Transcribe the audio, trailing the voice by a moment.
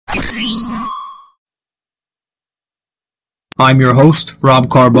I'm your host, Rob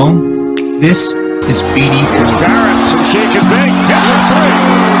Carbone. This is BD Football. Barrett, some shake is big. Gets a three.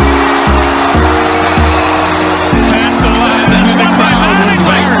 Chance alive. This is the crowd. Hang on to the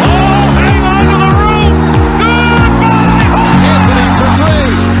roof. Goodbye. Anthony for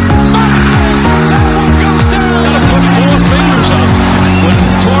three. That one goes down. Got to put 4 fingers up when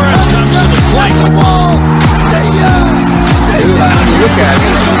Torres comes to the plate.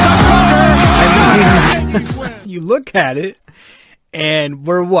 You look at it, and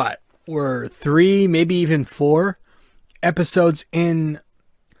we're what? We're 3, maybe even 4 episodes in.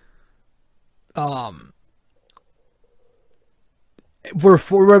 We're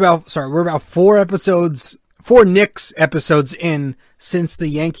about 4 episodes, 4 Knicks episodes in since the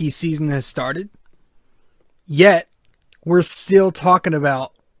Yankees season has started. Yet we're still talking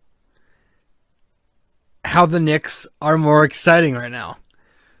about how the Knicks are more exciting right now.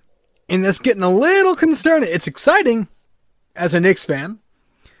 And that's getting a little concerning. It's exciting as a Knicks fan,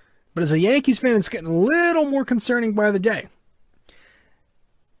 but as a Yankees fan, it's getting a little more concerning by the day.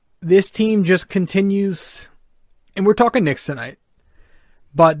 This team just continues, and we're talking Knicks tonight,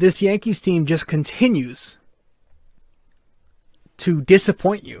 but this Yankees team just continues to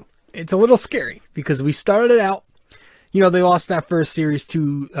disappoint you. It's a little scary because we started it out, they lost that first series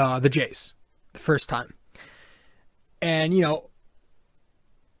to the Jays the first time. And, at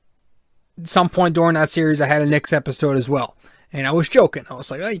some point during that series, I had a Knicks episode as well. And I was joking. I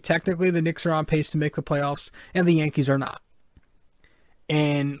was like, hey, technically the Knicks are on pace to make the playoffs, and the Yankees are not.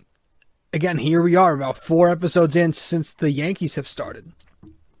 And, again, here we are, about 4 episodes in since the Yankees have started.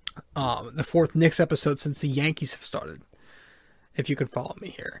 The 4th Knicks episode since the Yankees have started, if you could follow me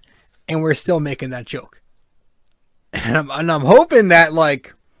here. And we're still making that joke. And I'm hoping that,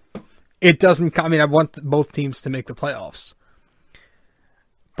 it doesn't... I mean, I want both teams to make the playoffs.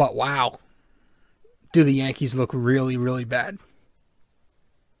 But wow, do the Yankees look really, really bad.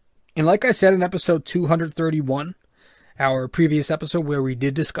 And like I said in episode 231, our previous episode where we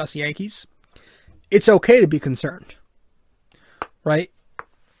did discuss Yankees, it's okay to be concerned. Right?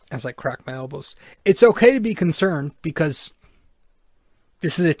 As I crack my elbows. It's okay to be concerned because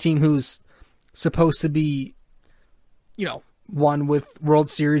this is a team who's supposed to be, one with World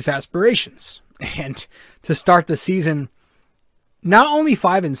Series aspirations. And to start the season, not only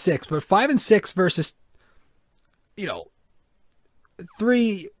 5-6, but 5-6 versus,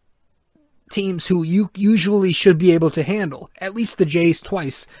 3 teams who you usually should be able to handle. At least the Jays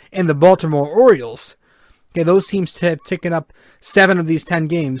twice and the Baltimore Orioles. Okay, those teams have taken up 7 of these 10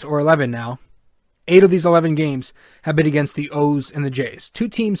 games, or 11 now. 8 of these 11 games have been against the O's and the Jays. 2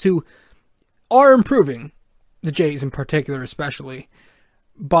 teams who are improving, the Jays in particular especially,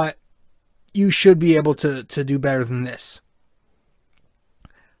 but you should be able to do better than this.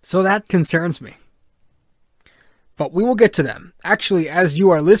 So that concerns me. But we will get to them. Actually, as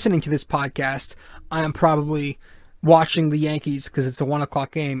you are listening to this podcast, I am probably watching the Yankees, because it's a 1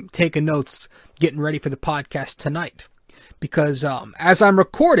 o'clock game, taking notes, getting ready for the podcast tonight. Because as I'm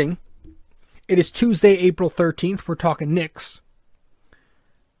recording, it is Tuesday, April 13th. We're talking Knicks.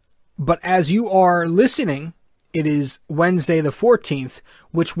 But as you are listening, it is Wednesday the 14th,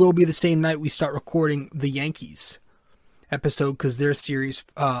 which will be the same night we start recording the Yankees episode, because their series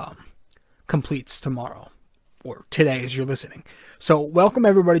completes tomorrow, or today as you're listening. So welcome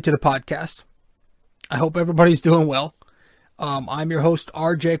everybody to the podcast. I hope everybody's doing well. I'm your host,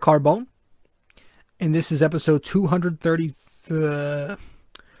 RJ Carbone, and this is episode 230.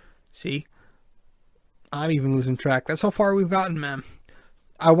 See, I'm even losing track. That's how far we've gotten, man.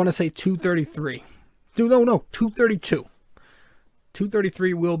 I want to say 233. No, 232.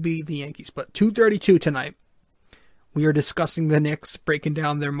 233 will be the Yankees, but 232 tonight. We are discussing the Knicks, breaking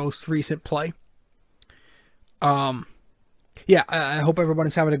down their most recent play. I hope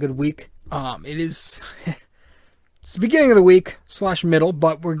everybody's having a good week. It's the beginning of the week / middle,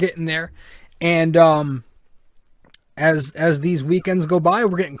 but we're getting there. And as these weekends go by,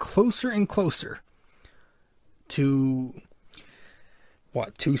 we're getting closer and closer to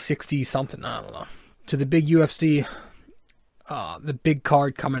 260 something, I don't know, to the big UFC, the big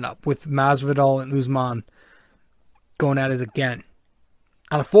card coming up with Masvidal and Usman going at it again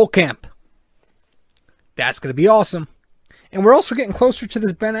on a full camp. That's going to be awesome. And we're also getting closer to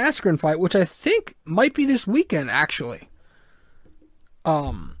this Ben Askren fight, which I think might be this weekend, actually.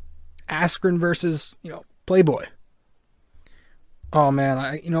 Askren versus, Playboy. Oh,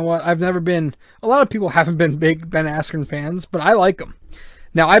 man. You know what? I've never been... A lot of people haven't been big Ben Askren fans, but I like him.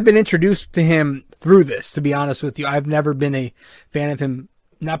 Now, I've been introduced to him through this, to be honest with you. I've never been a fan of him,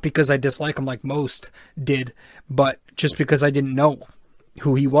 not because I dislike him like most did, but just because I didn't know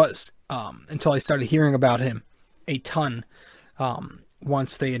who he was until I started hearing about him a ton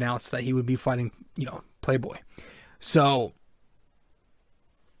once they announced that he would be fighting, Playboy. So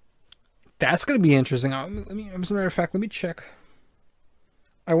that's going to be interesting. As a matter of fact, let me check.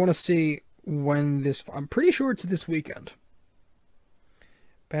 I want to see when this. I'm pretty sure it's this weekend.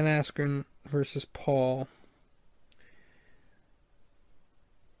 Ben Askren versus Paul.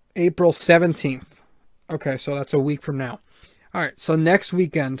 April 17th. Okay, so that's a week from now. All right, so next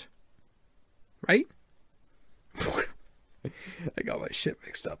weekend, right? I got my shit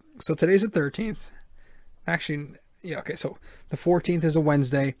mixed up. So today's the 13th. Actually, yeah, okay, so the 14th is a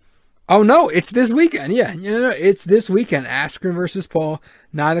Wednesday. Oh, no, it's this weekend. Yeah, it's this weekend. Askren versus Paul,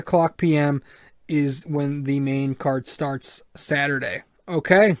 9 o'clock p.m. is when the main card starts Saturday.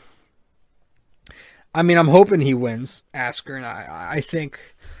 Okay. I mean, I'm hoping he wins, Askren. I think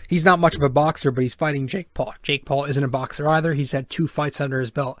he's not much of a boxer, but he's fighting Jake Paul. Jake Paul isn't a boxer either. He's had 2 fights under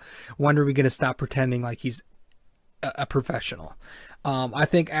his belt. When are we going to stop pretending like he's a professional? I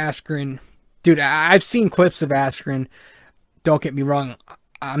think Askren... Dude, I've seen clips of Askren. Don't get me wrong.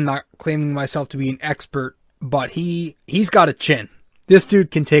 I'm not claiming myself to be an expert, but he's got a chin. This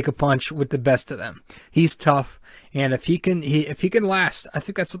dude can take a punch with the best of them. He's tough, and if he can last, I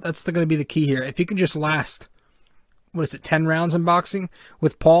think that's going to be the key here. If he can just last, 10 rounds in boxing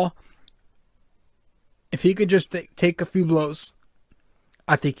with Paul, if he could just take a few blows,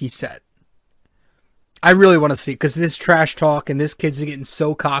 I think he's set. I really want to see, because this trash talk and this kid's getting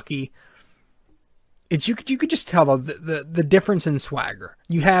so cocky. You could just tell the difference in swagger.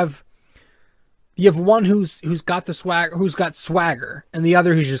 You have one who's got the swagger, who's got swagger, and the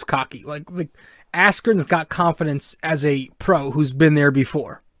other who's just cocky. Like Askren's got confidence as a pro who's been there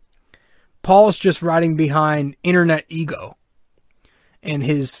before. Paul's just riding behind internet ego and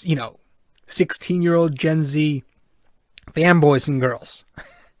his 16-year-old Gen Z fanboys and girls.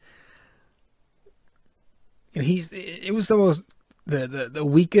 It was the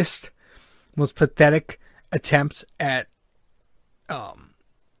weakest, most pathetic attempt at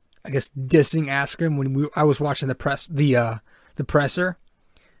I guess dissing Askren when I was watching the presser,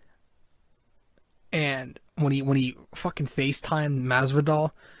 and when he fucking FaceTimed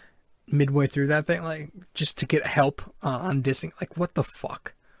Masvidal midway through that thing, like, just to get help on dissing, like, what the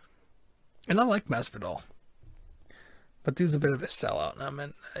fuck? And I like Masvidal, but dude's a bit of a sellout. I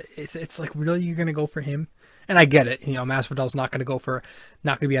mean, it's like, really, you're gonna go for him? And I get it, Masvidal's not gonna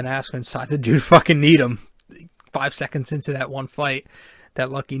be on Askren's side. The dude fucking need him. 5 seconds into that one fight,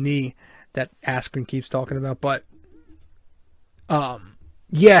 that lucky knee that Askren keeps talking about. But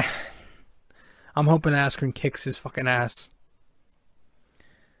yeah, I'm hoping Askren kicks his fucking ass.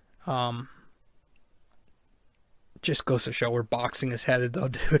 Just goes to show where boxing is headed, though,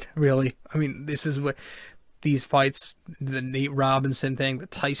 dude. Really, I mean, this is what these fights, the Nate Robinson thing, the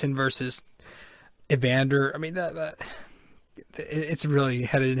Tyson versus Evander. I mean, that it's really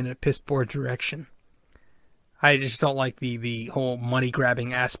headed in a piss poor direction. I just don't like the whole money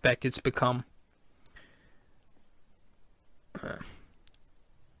grabbing aspect it's become.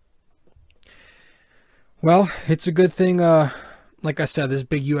 Well, it's a good thing. Like I said, this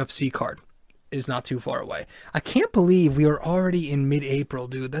big UFC card is not too far away. I can't believe we are already in mid-April,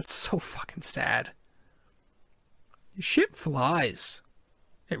 dude. That's so fucking sad. Shit flies.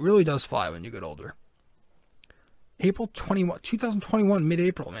 It really does fly when you get older. April 2021,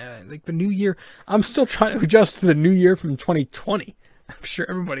 mid-April, man. Like the new year. I'm still trying to adjust to the new year from 2020. I'm sure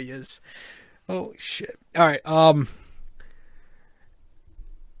everybody is. Holy shit. All right.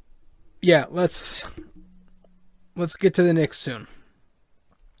 Yeah, let's get to the Knicks soon.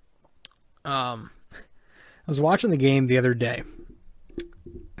 I was watching the game the other day. I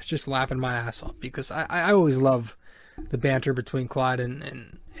was just laughing my ass off because I always love the banter between Clyde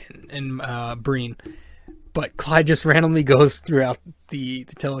and Breen. But Clyde just randomly goes throughout the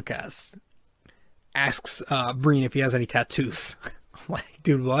telecast, asks Breen if he has any tattoos. I'm like,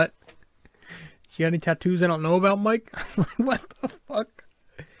 dude, what? You got any tattoos I don't know about, Mike? What the fuck?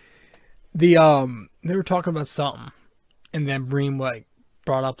 They were talking about something, and then Breen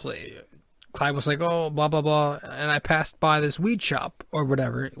brought up, Clyde was like, oh, blah blah blah, and I passed by this weed shop or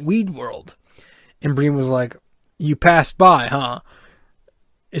whatever, Weed World, and Breen was like, you passed by, huh?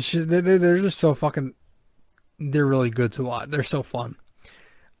 It's just they're just so fucking. They're really good to watch. They're so fun.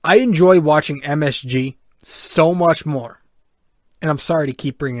 I enjoy watching MSG so much more. And I'm sorry to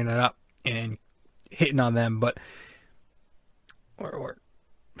keep bringing it up and hitting on them, but or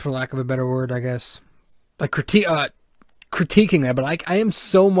for lack of a better word, I guess, like critiquing them. But I am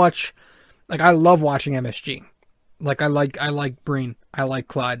so much I love watching MSG. I like Breen. I like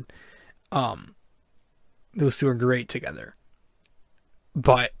Clyde. Those two are great together.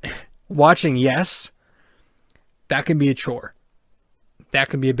 But watching, yes, that can be a chore. That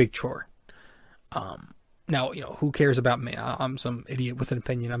can be a big chore. Now, who cares about me? I'm some idiot with an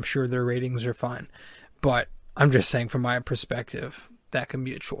opinion. I'm sure their ratings are fine. But I'm just saying from my perspective, that can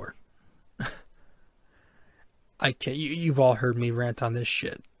be a chore. I can't. You've all heard me rant on this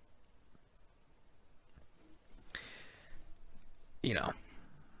shit. I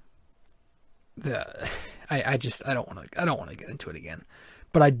don't want to get into it again.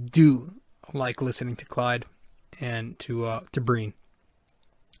 But I do like listening to Clyde and to Breen.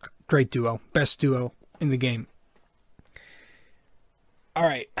 Great duo, best duo in the game. All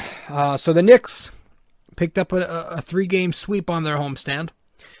right, so the Knicks picked up a 3-game sweep on their homestand.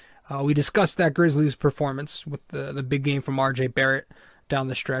 We discussed that Grizzlies performance with the big game from R.J. Barrett down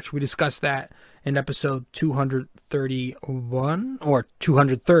the stretch. We discussed that in episode 231 or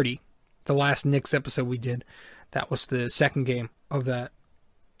 230, the last Knicks episode we did. That was the second game of that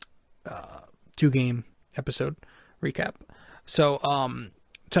 2-game episode recap. So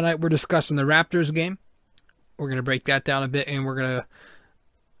tonight we're discussing the Raptors game. We're going to break that down a bit, and we're going to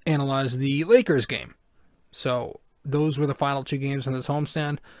analyze the Lakers game. So those were the final 2 games on this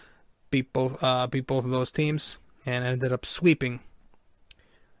homestand. Beat both of those teams, and ended up sweeping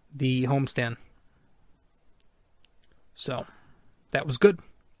the homestand. So that was good.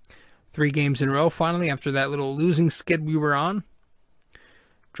 3 games in a row finally after that little losing skid we were on.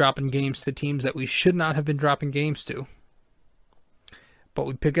 Dropping games to teams that we should not have been dropping games to. But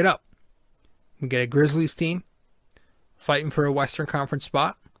we pick it up. We get a Grizzlies team fighting for a Western Conference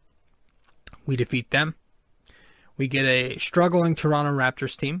spot. We defeat them. We get a struggling Toronto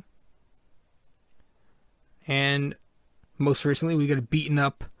Raptors team. And most recently, we get a beaten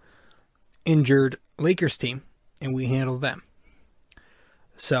up, injured Lakers team, and we handle them.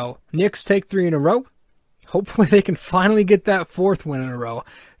 So, Knicks take 3 in a row. Hopefully they can finally get that 4th win in a row.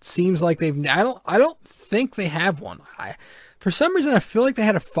 It seems like I don't think they have one. For some reason, I feel like they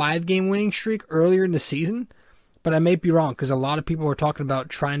had a 5-game winning streak earlier in the season, but I may be wrong because a lot of people were talking about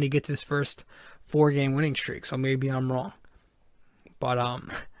trying to get this first 4-game winning streak, so maybe I'm wrong. But,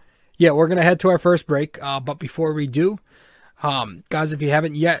 yeah, we're going to head to our first break, but before we do, guys, if you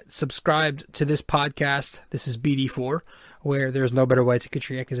haven't yet subscribed to this podcast, this is BD4, where there's no better way to get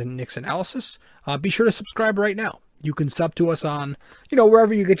your Yankees and Knicks analysis. Be sure to subscribe right now. You can sub to us on,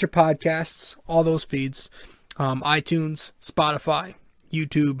 wherever you get your podcasts, all those feeds, iTunes, Spotify,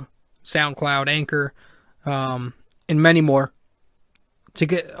 YouTube, SoundCloud, Anchor, and many more. To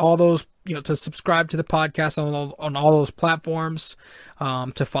get all those, to subscribe to the podcast on all those platforms,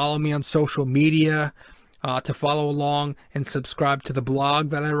 to follow me on social media, to follow along and subscribe to the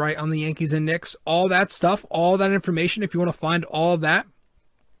blog that I write on the Yankees and Knicks. All that stuff, all that information, if you want to find all of that,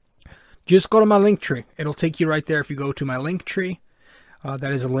 just go to my Linktree. It'll take you right there if you go to my Linktree.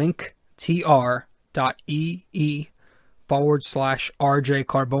 That is linktr.ee/RJ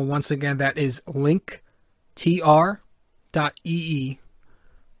Carbone. Once again, that is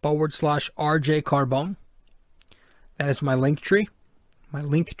linktr.ee/RJ Carbone. That is my Linktree. My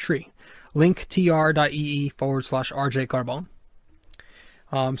Linktree. linktr.ee/RJ Carbone.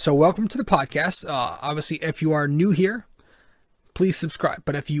 So welcome to the podcast. Obviously, if you are new here, please subscribe.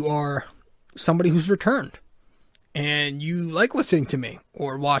 But if you are somebody who's returned and you like listening to me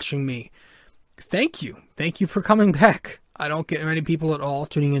or watching me, thank you. Thank you for coming back. I don't get many people at all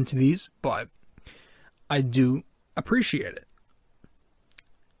tuning into these, but I do appreciate it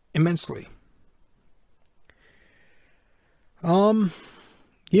immensely.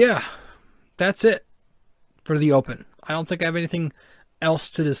 Yeah, that's it for the open. I don't think I have anything else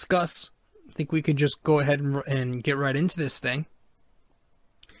to discuss. I think we could just go ahead and get right into this thing.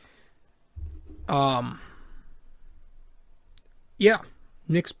 Yeah,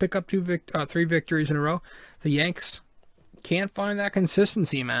 Knicks pick up 3 victories in a row. The Yanks can't find that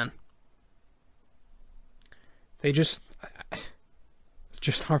consistency, man. They just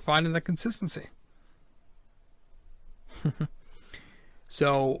aren't finding that consistency.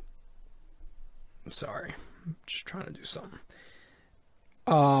 So, I'm sorry. I'm just trying to do something.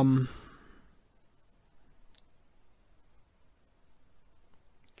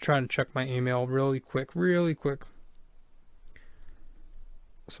 Trying to check my email really quick.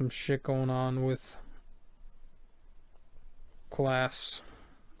 Some shit going on with class.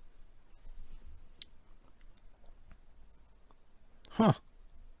 Huh.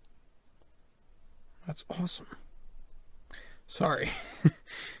 That's awesome. Sorry.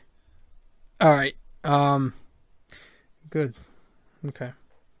 All right. Good. Okay.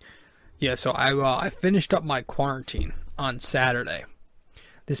 Yeah, so I finished up my quarantine on Saturday.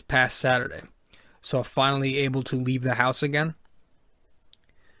 This past Saturday. So I'm finally able to leave the house again.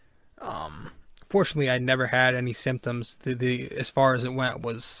 Fortunately, I never had any symptoms. As far as it went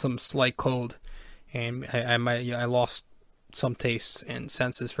was some slight cold, and I lost some taste and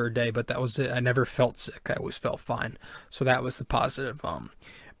senses for a day, but that was it. I never felt sick. I always felt fine. So that was the positive.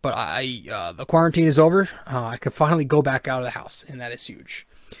 But the quarantine is over. I could finally go back out of the house, and that is huge.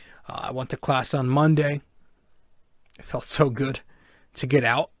 I went to class on Monday. It felt so good to get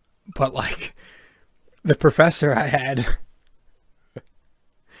out, but like the professor I had,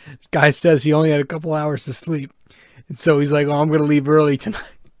 this guy says he only had a couple hours to sleep, and so he's like, "Oh, I'm going to leave early tonight."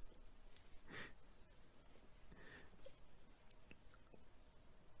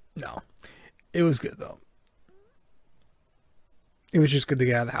 No, it was good though. It was just good to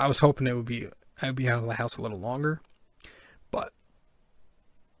get out of the house. I was hoping I'd be out of the house a little longer, but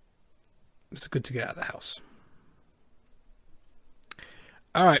it's good to get out of the house.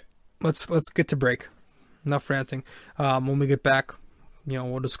 All right, let's get to break. Enough ranting. When we get back,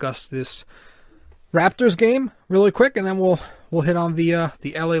 we'll discuss this Raptors game really quick, and then we'll hit on the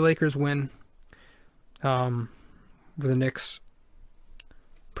LA Lakers win, where the Knicks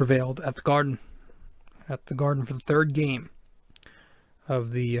prevailed at the Garden for the third game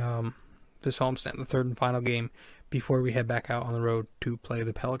of the this homestand, the third and final game before we head back out on the road to play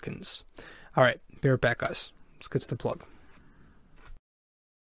the Pelicans. All right, be right back, guys. Let's get to the plug.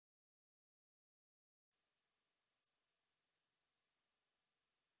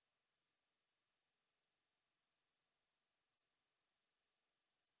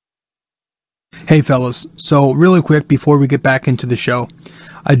 Hey fellas, so really quick before we get back into the show,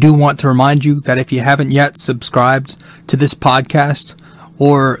 I do want to remind you that if you haven't yet subscribed to this podcast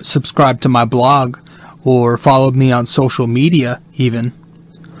or subscribed to my blog or followed me on social media even,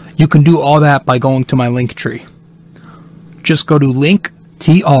 you can do all that by going to my link tree. Just go to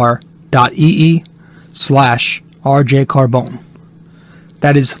linktr.ee/RJ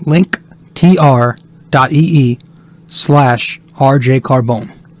That is linktr.ee/RJ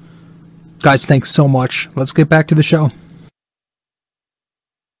Guys, thanks so much. Let's get back to the show.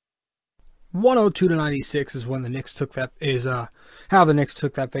 102-96 is when the Knicks took that. How the Knicks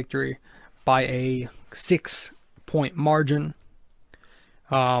took that victory by a 6-point margin.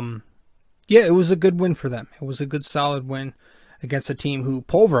 Yeah, it was a good win for them. It was a good, solid win against a team who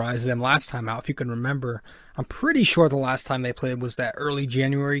pulverized them last time out. If you can remember, I'm pretty sure the last time they played was that early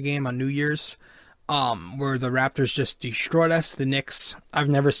January game on New Year's. Where the Raptors just destroyed us. The Knicks, I've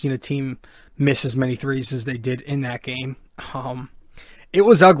never seen a team miss as many threes as they did in that game. It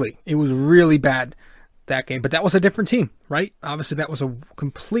was ugly. It was really bad, that game. But that was a different team, right? Obviously, that was a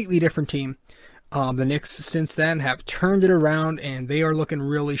completely different team. The Knicks, since then, have turned it around, and they are looking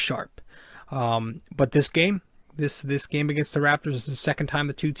really sharp. But this game, this game against the Raptors is the second time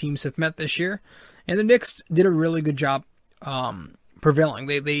the two teams have met this year. And the Knicks did a really good job prevailing.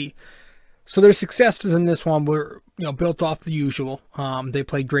 So their successes in this one were, built off the usual. They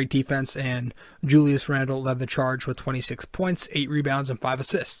played great defense, and Julius Randle led the charge with 26 points, 8 rebounds, and 5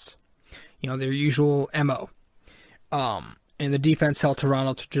 assists. Their usual MO. And the defense held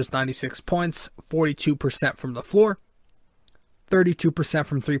Toronto to just 96 points, 42% from the floor, 32%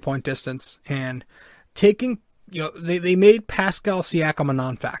 from three-point distance, and taking, they made Pascal Siakam a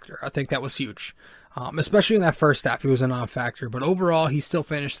non-factor. I think that was huge. Especially in that first half, he was a non-factor. But overall, he still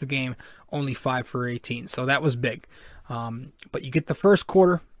finished the game only 5 for 18. So that was big. But you get the first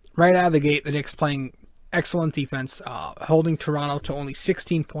quarter right out of the gate. The Knicks playing excellent defense, holding Toronto to only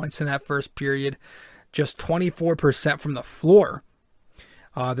 16 points in that first period. Just 24% from the floor.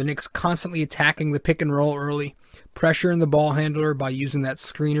 The Knicks constantly attacking the pick and roll early. Pressuring the ball handler by using that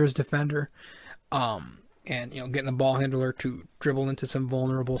screener's defender. And getting the ball handler to dribble into some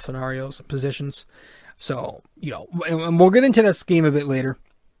vulnerable scenarios and positions. So, and we'll get into that scheme a bit later.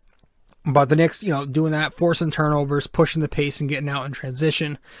 But the Knicks, doing that, forcing turnovers, pushing the pace and getting out in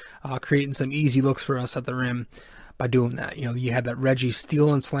transition, creating some easy looks for us at the rim by doing that. You had that Reggie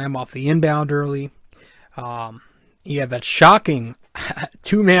steal and slam off the inbound early. You had that shocking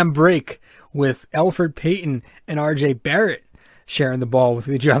two-man break with Elfrid Payton and RJ Barrett sharing the ball with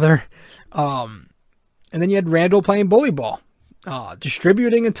each other. And then you had Randle playing bully ball,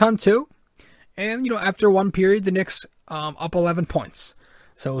 distributing a ton too. And, after one period, the Knicks up 11 points.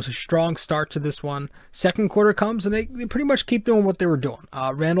 So it was a strong start to this one. Second quarter comes, and they pretty much keep doing what they were doing.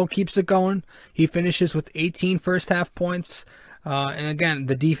 Randle keeps it going. He finishes with 18 first half points. And again,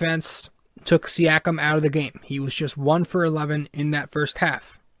 the defense took Siakam out of the game. He was just 1 for 11 in that first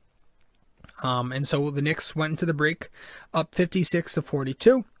half. And so the Knicks went into the break up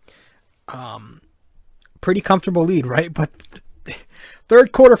 56-42. Pretty comfortable lead, right? But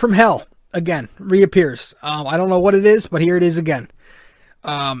third quarter from hell again reappears. I don't know what it is, but here it is again.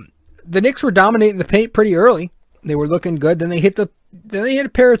 the Knicks were dominating the paint pretty early. They were looking good. Then they hit a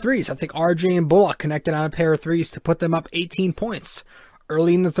pair of threes. I think RJ and Bullock connected on a pair of threes to put them up 18 points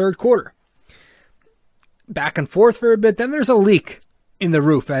early in the third quarter. Back and forth for a bit. Then there's a leak in the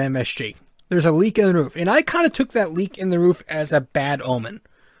roof at MSG. There's a leak in the roof. And I kind of took that leak in the roof as a bad omen.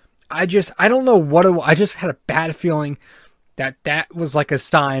 I don't know what it was. I just had a bad feeling that was like a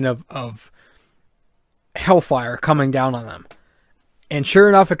sign of hellfire coming down on them. And sure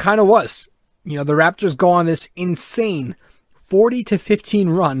enough, it kind of was. You know, the Raptors go on this insane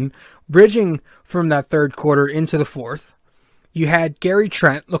 40-15 run, bridging from that third quarter into the fourth. You had Gary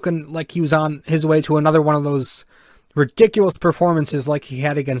Trent looking like he was on his way to another one of those ridiculous performances like he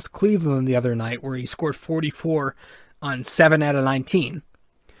had against Cleveland the other night, where he scored 44 on 7 out of 19.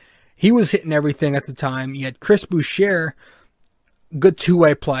 He was hitting everything at the time. You had Chris Boucher, good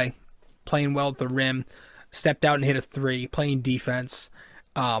two-way play, playing well at the rim, stepped out and hit a three, playing defense.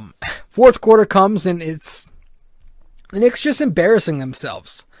 Fourth quarter comes, and it's the Knicks just embarrassing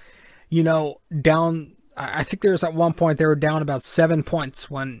themselves. You know, down, I think there was at one point they were down about 7 points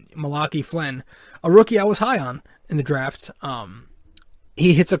when Malachi Flynn, a rookie I was high on in the draft,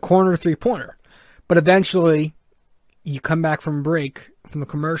 he hits a corner three-pointer. But eventually, you come back from break, from the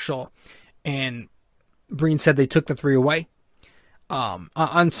commercial, and Breen said they took the three away.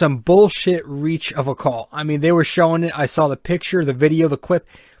 On some bullshit reach of a call. I mean, they were showing it. I saw the picture, the video, the clip.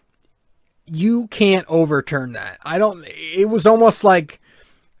 You can't overturn that. It was almost like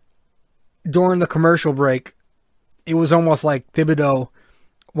during the commercial break, it was almost like Thibodeau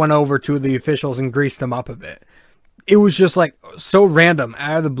went over to the officials and greased them up a bit. It was just like so random,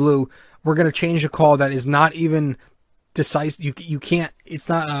 out of the blue. We're going to change a call that is not even decisive. You can't, it's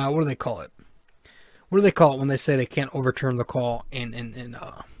not, what do they call it? What do they call it when they say they can't overturn the call in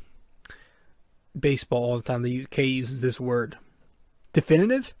baseball all the time? The UK uses this word.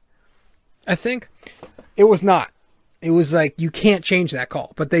 Definitive? I think. It was not. It was like, you can't change that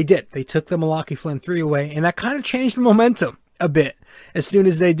call. But they did. They took the Malachi Flynn three away, and that kind of changed the momentum a bit as soon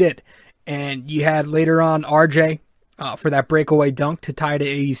as they did. And you had later on RJ for that breakaway dunk to tie it at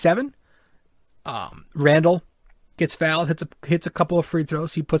 87. Randall gets fouled, hits a couple of free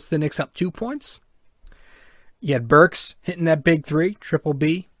throws. He puts the Knicks up 2 points. You had Burks hitting that big three, triple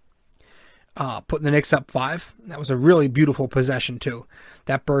B, putting the Knicks up 5. That was a really beautiful possession, too.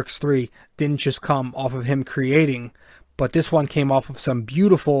 That Burks three didn't just come off of him creating, but this one came off of some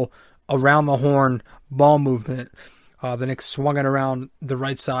beautiful around-the-horn ball movement. The Knicks swung it around the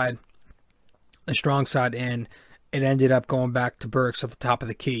right side, the strong side, and it ended up going back to Burks at the top of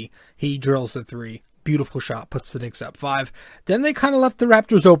the key. He drills the three. Beautiful shot, puts the Knicks up 5. Then they kind of left the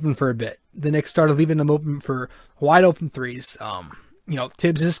Raptors open for a bit. The Knicks started leaving them open for wide open threes. You know,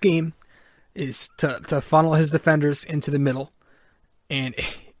 Tibbs' scheme is to funnel his defenders into the middle. And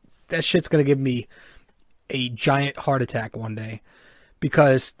that shit's going to give me a giant heart attack one day.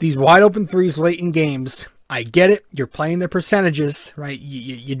 Because these wide open threes late in games, I get it. You're playing the percentages, right?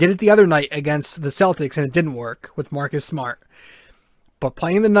 You did it the other night against the Celtics and it didn't work with Marcus Smart. But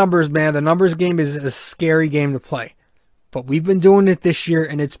playing the numbers, man, the numbers game is a scary game to play. But we've been doing it this year,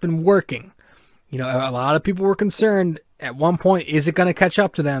 and it's been working. You know, a lot of people were concerned at one point, is it going to catch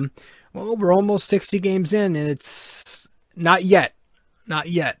up to them? Well, we're almost 60 games in, and it's not yet. Not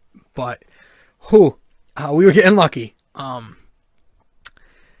yet. But, we were getting lucky.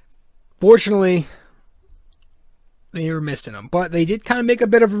 Fortunately, they were missing them. But they did kind of make a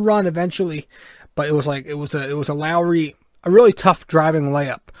bit of a run eventually. But it was a Lowry, a really tough driving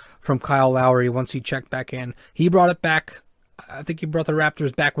layup from Kyle Lowry once he checked back in. He brought it back. I think he brought the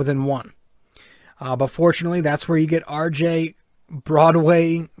Raptors back within 1. But fortunately, that's where you get RJ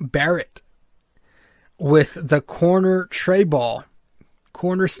Broadway Barrett with the corner tray ball,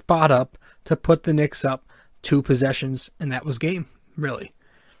 corner spot up to put the Knicks up 2 possessions, and that was game, really.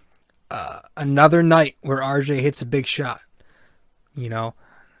 Another night where RJ hits a big shot, you know.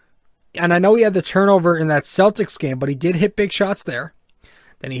 And I know he had the turnover in that Celtics game, but he did hit big shots there.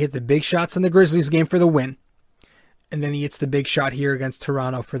 Then he hit the big shots in the Grizzlies game for the win. And then he hits the big shot here against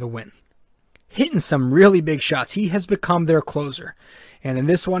Toronto for the win. Hitting some really big shots. He has become their closer. And in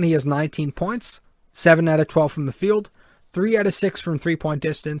this one, he has 19 points, 7 out of 12 from the field, 3 out of 6 from three-point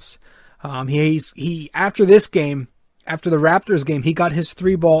distance. He after this game, after the Raptors game, he got his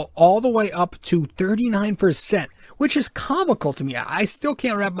 3-ball all the way up to 39%, which is comical to me. I still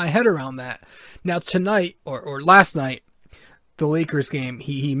can't wrap my head around that. Now tonight, or last night, the Lakers game,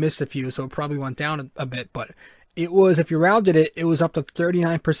 he missed a few, so it probably went down a bit, but it was, if you rounded it, it was up to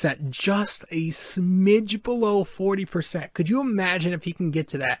 39%, just a smidge below 40%. Could you imagine if he can get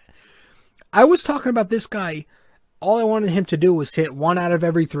to that? I was talking about this guy, all I wanted him to do was hit 1 out of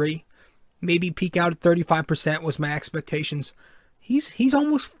every 3, maybe peak out at 35% was my expectations. He's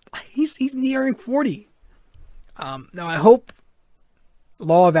nearing 40. Now I hope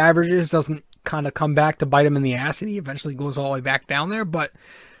law of averages doesn't kind of come back to bite him in the ass and he eventually goes all the way back down there, but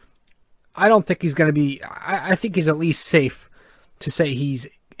I don't think he's going to be, I think he's at least safe to say he's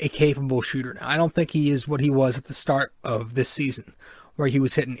a capable shooter now. I don't think he is what he was at the start of this season, where he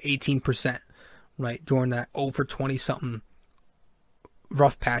was hitting 18%, right? During that 0 for 20 something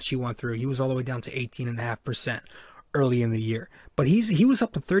rough patch he went through. He was all the way down to 18.5% early in the year. But he was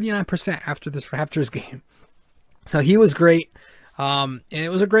up to 39% after this Raptors game. So he was great. And it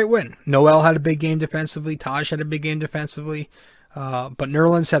was a great win. Noel had a big game defensively. Taj had a big game defensively. But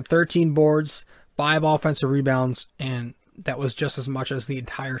Nerlens had 13 boards, 5 offensive rebounds, and that was just as much as the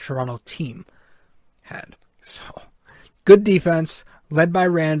entire Toronto team had. So, good defense, led by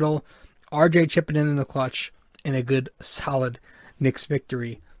Randall, RJ chipping in the clutch, and a good, solid Knicks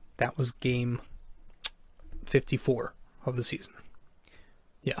victory. That was game 54 of the season.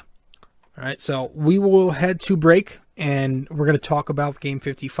 Yeah. All right, so we will head to break, and we're going to talk about game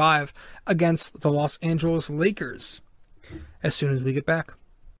 55 against the Los Angeles Lakers as soon as we get back.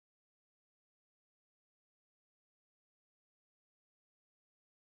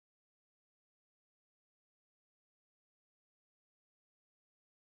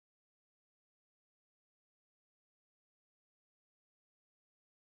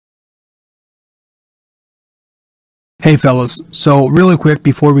 Hey fellas, so really quick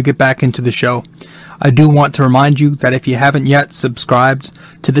before we get back into the show, I do want to remind you that if you haven't yet subscribed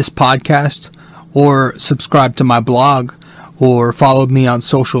to this podcast, or subscribed to my blog, or followed me on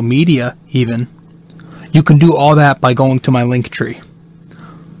social media even, you can do all that by going to my Linktree.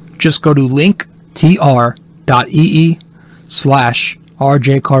 Just go to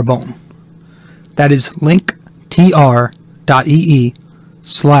linktr.ee/RJCarbone. That is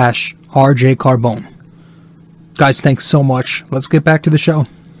linktr.ee/RJCarbone. Guys, thanks so much. Let's get back to the show.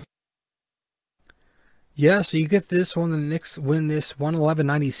 Yeah, so you get this one. The Knicks win this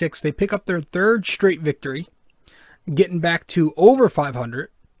 111-96. They pick up their third straight victory, getting back to over 500.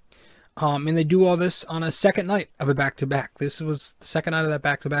 And they do all this on a second night of a back-to-back. This was the second night of that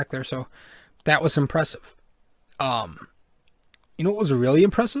back-to-back there, so that was impressive. You know what was really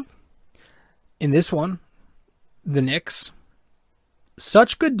impressive? In this one, the Knicks,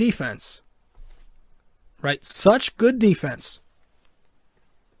 such good defense. Right? Such good defense.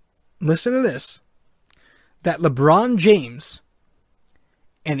 Listen to this. That LeBron James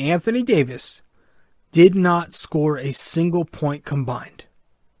and Anthony Davis did not score a single point combined.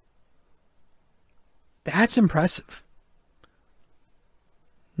 That's impressive.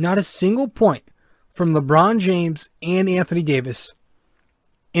 Not a single point from LeBron James and Anthony Davis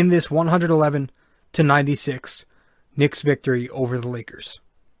in this 111-96 Knicks victory over the Lakers.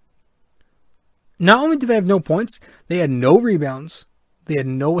 Not only did they have no points, they had no rebounds, they had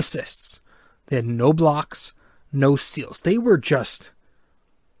no assists, they had no blocks, no steals. They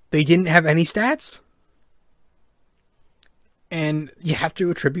didn't have any stats. And you have to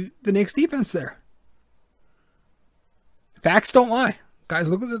attribute the Knicks defense there. Facts don't lie. Guys,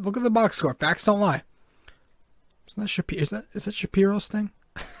 look at the box score. Facts don't lie. Is that Shapiro's thing?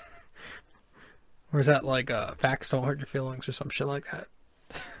 Or is that like facts don't hurt your feelings or some shit like that?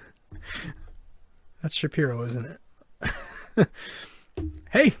 That's Shapiro, isn't it?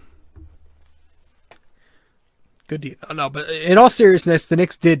 Hey. Good deal. No, but in all seriousness, the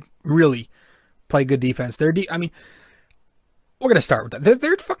Knicks did really play good defense. We're going to start with that.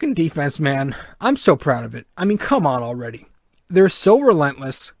 Their fucking defense, man. I'm so proud of it. I mean, come on already. They're so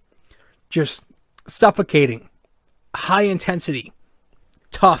relentless, just suffocating, high intensity,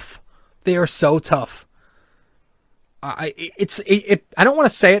 tough. They are so tough. I don't want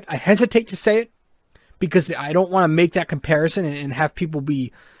to say it. I hesitate to say it because I don't want to make that comparison and have people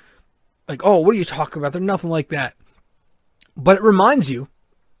be like, "Oh, what are you talking about? They're nothing like that." But it reminds you,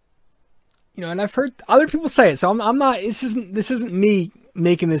 and I've heard other people say it, so I'm not. This isn't me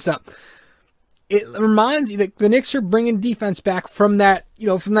making this up. It reminds you that the Knicks are bringing defense back from that,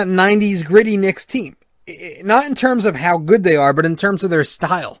 from that 90s gritty Knicks team. Not in terms of how good they are, but in terms of their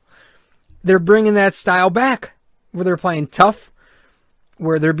style. They're bringing that style back, where they're playing tough,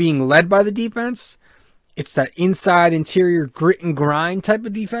 where they're being led by the defense. It's that inside interior grit and grind type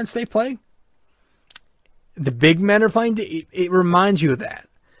of defense they play. The big men are playing. It reminds you of that.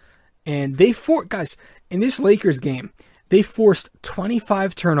 And guys, in this Lakers game, they forced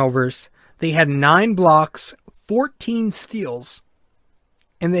 25 turnovers. They had 9 blocks, 14 steals,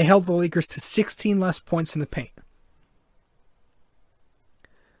 and they held the Lakers to 16 less points in the paint.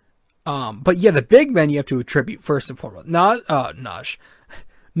 But yeah, the big men you have to attribute first and foremost.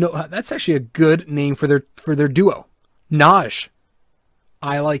 No, that's actually a good name for their duo. Naj.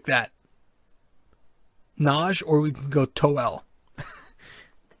 I like that. Naj, or we can go Toel.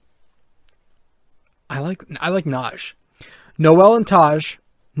 I like Naj. Noel and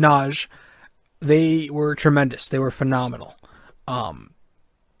Naj, they were tremendous. They were phenomenal.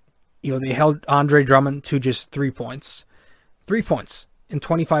 They held Andre Drummond to just 3 points. 3 points in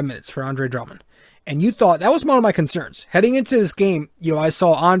 25 minutes for Andre Drummond. And you thought, that was one of my concerns. Heading into this game, I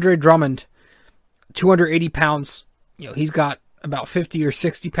saw Andre Drummond, 280 pounds. He's got about 50 or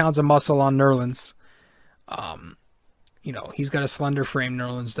 60 pounds of muscle on Nerlens. He's got a slender frame,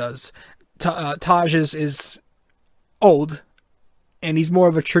 Nerlens does. Taj is old, and he's more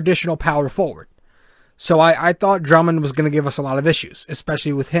of a traditional power forward. So I thought Drummond was going to give us a lot of issues,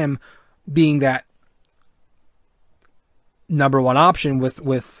 especially with him being that number one option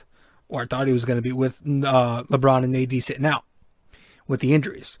or I thought he was going to be with LeBron and AD sitting out with the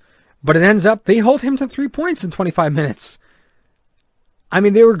injuries. But it ends up, they hold him to 3 points in 25 minutes. I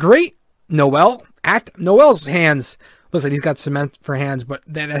mean, they were great. Noel's hands, listen, he's got cement for hands, but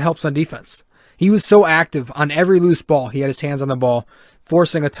that helps on defense. He was so active on every loose ball. He had his hands on the ball,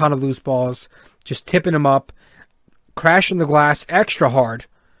 forcing a ton of loose balls, just tipping him up, crashing the glass extra hard.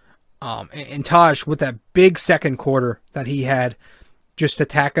 And Taj, with that big second quarter that he had, just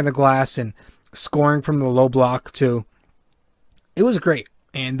attacking the glass and scoring from the low block too. It was great.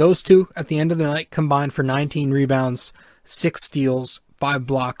 And those two at the end of the night combined for 19 rebounds, 6 steals, 5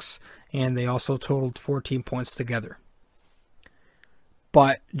 blocks, and they also totaled 14 points together.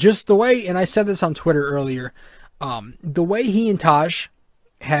 But just the way, and I said this on Twitter earlier, the way he and Taj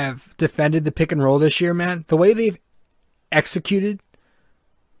have defended the pick and roll this year, man, the way they've executed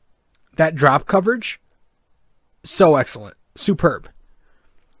that drop coverage, so excellent, superb.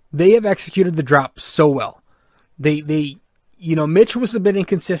 They have executed the drop so well. Mitch was a bit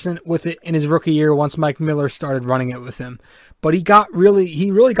inconsistent with it in his rookie year once Mike Miller started running it with him, but he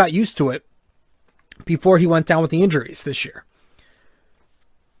really got used to it before he went down with the injuries this year.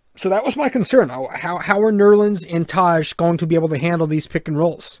 So that was my concern. How are Nerlens and Taj going to be able to handle these pick and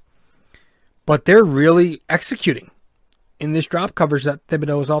rolls? But they're really executing in this drop coverage that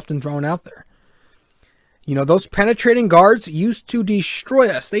Thibodeau is often throwing out there. Those penetrating guards used to destroy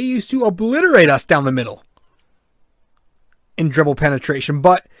us. They used to obliterate us down the middle in dribble penetration,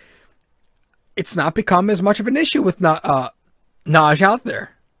 but it's not become as much of an issue with Naj out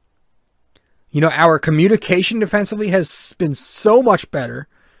there. Our communication defensively has been so much better.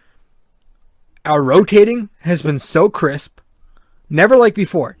 Our rotating has been so crisp. Never like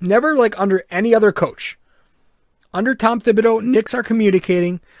before. Never like under any other coach. Under Tom Thibodeau, Knicks are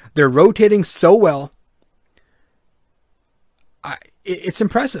communicating. They're rotating so well. It's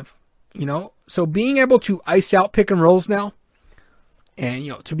impressive, So being able to ice out pick and rolls now,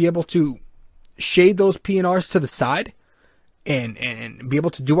 and to be able to shade those P&Rs to the side, and be able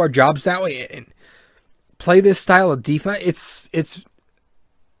to do our jobs that way, and play this style of defense, it's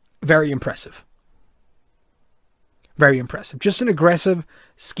very impressive. Very impressive. Just an aggressive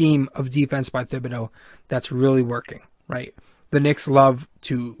scheme of defense by Thibodeau that's really working, right? The Knicks love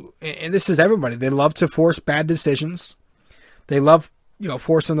to, and this is everybody, they love to force bad decisions. They love,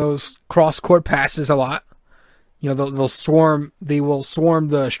 forcing those cross-court passes a lot. They will swarm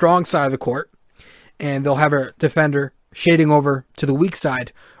the strong side of the court, and they'll have a defender shading over to the weak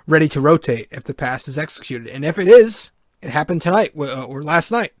side, ready to rotate if the pass is executed. And if it is, it happened tonight, or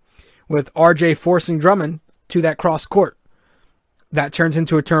last night, with RJ forcing Drummond to that cross-court. That turns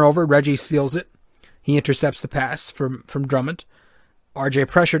into a turnover. Reggie steals it. He intercepts the pass from Drummond. RJ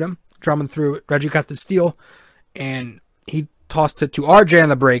pressured him. Drummond threw it. Reggie got the steal, and he tossed it to RJ on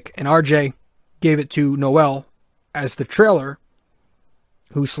the break, and RJ gave it to Noel as the trailer,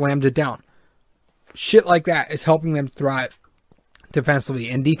 who slammed it down. Shit like that is helping them thrive defensively,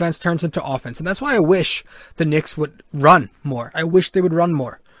 and defense turns into offense. And that's why I wish the Knicks would run more. I wish they would run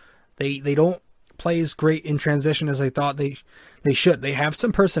more. They don't play as great in transition as I thought they should. They have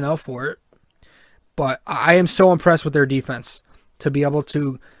some personnel for it, but I am so impressed with their defense to be able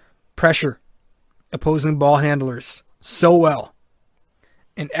to pressure opposing ball handlers so well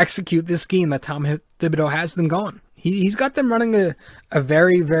and execute this scheme that Tom Thibodeau has them going. He's got them running a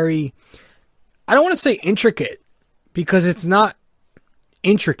very, very, I don't want to say intricate, because it's not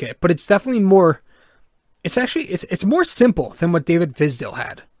intricate, but it's definitely more, it's more simple than what David Fizdale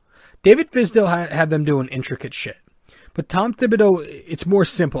had. David Fizdale had them doing intricate shit. But Tom Thibodeau, it's more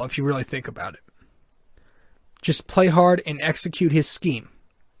simple if you really think about it. Just play hard and execute his scheme.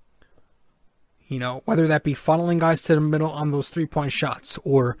 Whether that be funneling guys to the middle on those 3-point shots,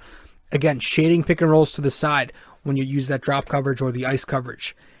 or, again, shading pick and rolls to the side, when you use that drop coverage or the ice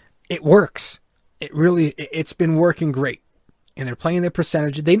coverage. It works. It's been working great. And they're playing their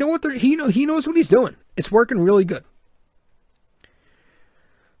percentage. They know what he knows what he's doing. It's working really good.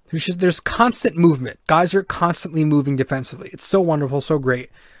 There's constant movement. Guys are constantly moving defensively. It's so wonderful, so great.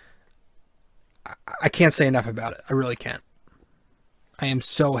 I can't say enough about it. I really can't. I am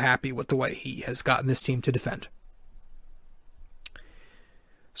so happy with the way he has gotten this team to defend.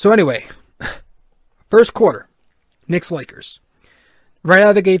 So anyway, first quarter, Knicks-Lakers. Right out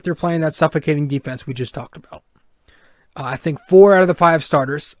of the gate, they're playing that suffocating defense we just talked about. I think 4 out of the 5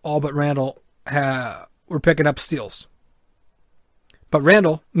 starters, all but Randall, were picking up steals. But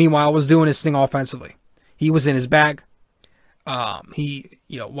Randall, meanwhile, was doing his thing offensively. He was in his bag. While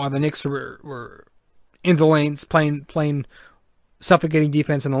the Knicks were in the lanes, playing suffocating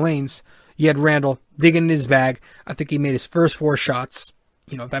defense in the lanes, you had Randall digging in his bag. I think he made his first 4 shots.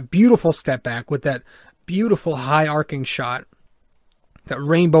 That beautiful step back with that beautiful high arcing shot, that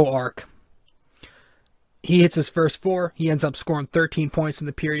rainbow arc. He hits his first 4. He ends up scoring 13 points in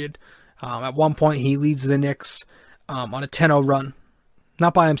the period. At one point, he leads the Knicks on a 10-0 run.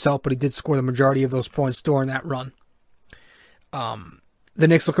 Not by himself, but he did score the majority of those points during that run. The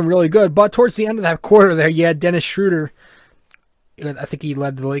Knicks looking really good. But towards the end of that quarter there, you had Dennis Schroeder. I think he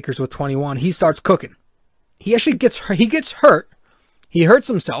led the Lakers with 21. He starts cooking. He actually gets hurt. He hurts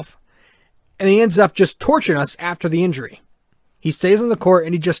himself. And he ends up just torching us after the injury. He stays on the court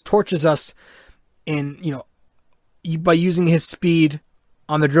and he just torches us by using his speed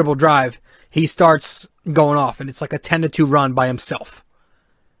on the dribble drive. He starts going off, and it's like a 10-2 run by himself.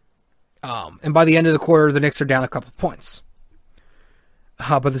 And by the end of the quarter, the Knicks are down a couple points.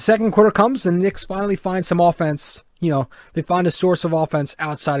 But the second quarter comes, and the Knicks finally find some offense. They find a source of offense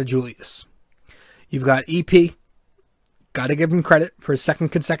outside of Julius. You've got EP. Got to give him credit for his second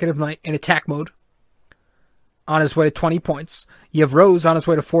consecutive night in attack mode. On his way to 20 points. You have Rose on his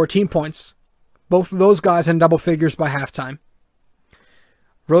way to 14 points. Both of those guys in double figures by halftime.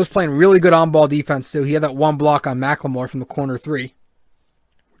 Rose playing really good on-ball defense, too. He had that one block on McLemore from the corner 3.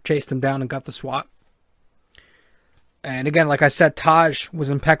 Chased him down and got the swat. And again, like I said, Taj was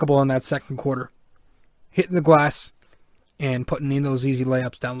impeccable in that second quarter. Hitting the glass and putting in those easy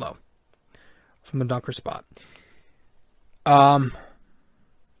layups down low from the dunker spot. The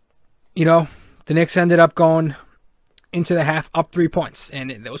Knicks ended up going into the half up 3 points.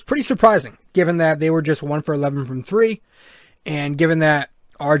 And it was pretty surprising, given that they were just 1 for 11 from 3. And given that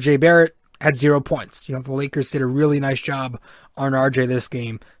RJ Barrett had 0 points. The Lakers did a really nice job on RJ this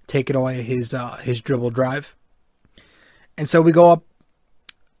game, taking away his dribble drive. And so we go up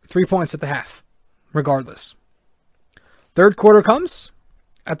 3 points at the half, regardless. Third quarter comes.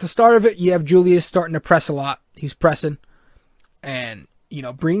 At the start of it, you have Julius starting to press a lot. He's pressing. And,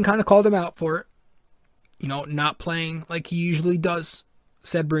 Breen kind of called him out for it. Not playing like he usually does,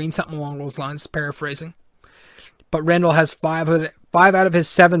 said Breen, something along those lines, paraphrasing. But Randall has 5 out of his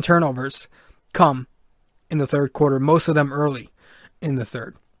 7 turnovers come in the third quarter, most of them early in the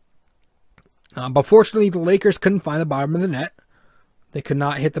third. But fortunately, the Lakers couldn't find the bottom of the net. They could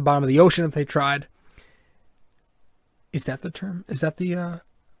not hit the bottom of the ocean if they tried. Is that the term? Is that the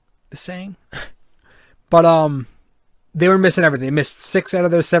saying? But they were missing everything. They missed 6 out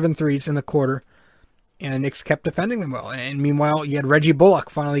of their 7 threes in the quarter. And the Knicks kept defending them well. And meanwhile, you had Reggie Bullock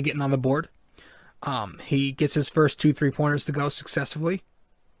finally getting on the board. He gets his first 2 3-pointers to go successfully.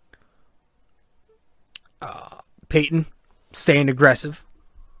 Peyton staying aggressive.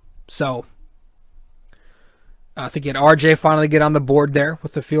 So, I think you had RJ finally get on the board there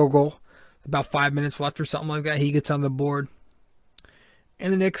with the field goal. About 5 minutes left or something like that. He gets on the board.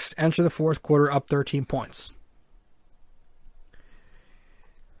 And the Knicks enter the fourth quarter up 13 points.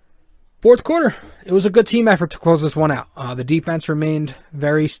 Fourth quarter, it was a good team effort to close this one out. The defense remained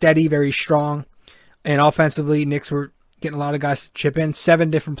very steady, very strong. And offensively, Knicks were getting a lot of guys to chip in.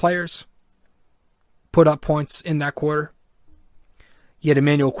 7 different players put up points in that quarter. You had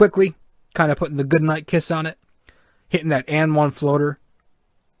Emmanuel Quickley kind of putting the goodnight kiss on it. Hitting that and one floater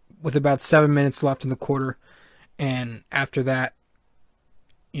with about 7 minutes left in the quarter. And after that,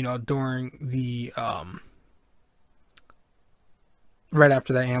 during the... right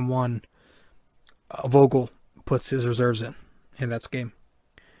after that and one, Vogel puts his reserves in. And that's game.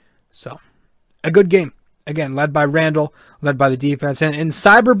 So, a good game. Again, led by Randall, led by the defense. And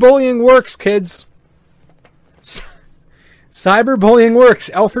cyberbullying works, kids. Cyberbullying works.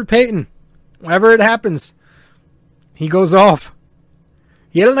 Elfrid Payton. Whenever it happens, he goes off.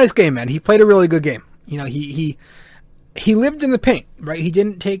 He had a nice game, man. He played a really good game. He lived in the paint, right? He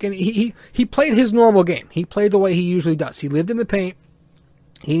didn't take any... He played his normal game. He played the way he usually does. He lived in the paint.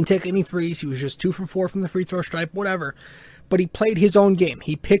 He didn't take any threes. He was just 2 for 4 from the free throw stripe, whatever. But he played his own game.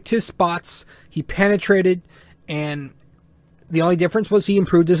 He picked his spots. He penetrated. And the only difference was he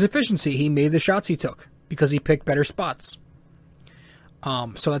improved his efficiency. He made the shots he took because he picked better spots.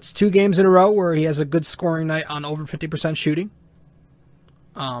 So that's 2 games in a row where he has a good scoring night on over 50% shooting.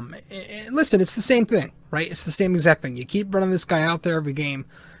 And listen, it's the same thing, right? It's the same exact thing. You keep running this guy out there every game,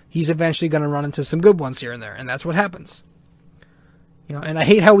 he's eventually going to run into some good ones here and there, and that's what happens. You know, and I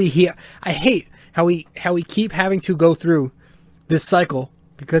hate how we keep having to go through this cycle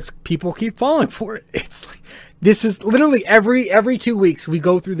because people keep falling for it. It's like this is literally every 2 weeks we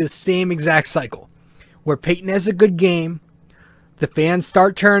go through this same exact cycle where Peyton has a good game, the fans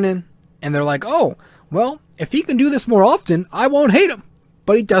start turning, and they're like, "Oh, well, if he can do this more often, I won't hate him."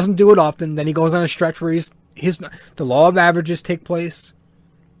 But he doesn't do it often. Then he goes on a stretch where the law of averages take place,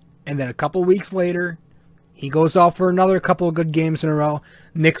 and then a couple weeks later, he goes off for another couple of good games in a row.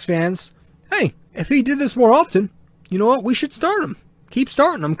 Knicks fans, hey, if he did this more often, you know what? We should start him. Keep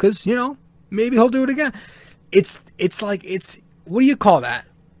starting him because, you know, maybe he'll do it again. It's what do you call that?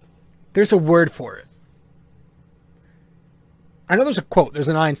 There's a word for it. I know there's a quote. There's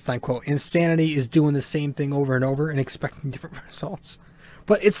an Einstein quote. Insanity is doing the same thing over and over and expecting different results.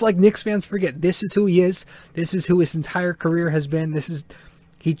 But it's like Knicks fans forget. This is who he is. This is who his entire career has been. This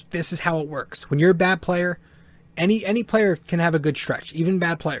is how it works. When you're a bad player, any player can have a good stretch, even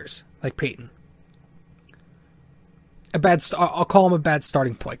bad players like Peyton. I'll call him a bad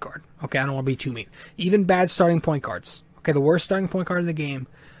starting point guard. Okay, I don't want to be too mean. Even bad starting point guards. Okay, the worst starting point guard in the game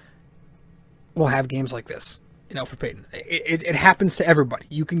will have games like this. You know, for Peyton, it happens to everybody.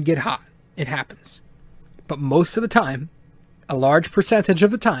 You can get hot. It happens, but most of the time, a large percentage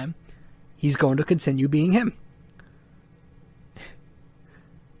of the time, he's going to continue being him.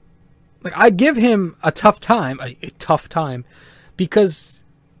 Like, I give him a tough time, because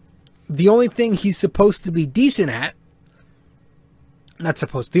the only thing he's supposed to be decent at,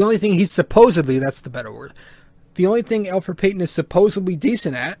 the only thing he's supposedly, that's the better word, the only thing Elfrid Payton is supposedly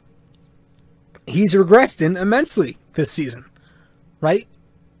decent at, he's regressed in immensely this season, right?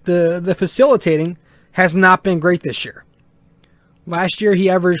 The facilitating has not been great this year. Last year he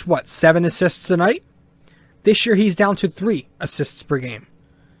averaged, 7 assists a night? This year he's down to 3 assists per game.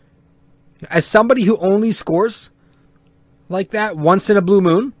 As somebody who only scores like that once in a blue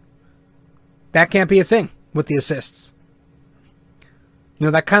moon, that can't be a thing with the assists. You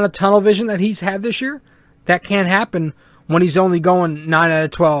know, that kind of tunnel vision that he's had this year, that can't happen when he's only going 9 out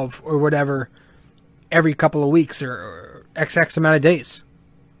of 12 or whatever every couple of weeks or XX amount of days.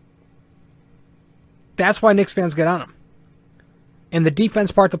 That's why Knicks fans get on him. And the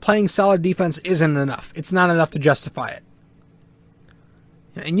defense part, the playing solid defense isn't enough. It's not enough to justify it.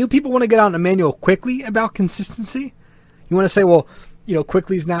 And you people want to get on Emmanuel Quickley about consistency? You want to say, well, you know,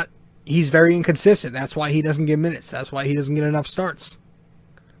 Quickly's not, he's very inconsistent. That's why he doesn't get minutes. That's why he doesn't get enough starts.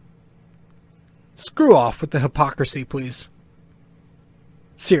 Screw off with the hypocrisy, please.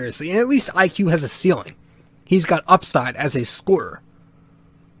 Seriously. And at least IQ has a ceiling. He's got upside as a scorer.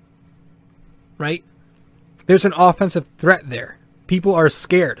 Right? There's an offensive threat there. People are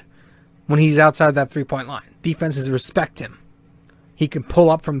scared when he's outside that three-point line. Defenses respect him. He can pull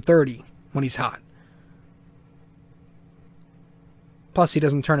up from 30 when he's hot. Plus, he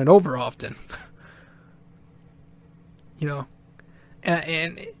doesn't turn it over often. You know,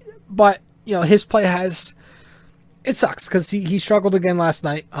 but you know, his play has, it sucks because he struggled again last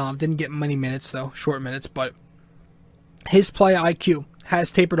night. Didn't get many minutes though, short minutes, but his play IQ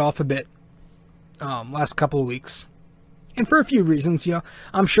has tapered off a bit last couple of weeks, and for a few reasons. You know,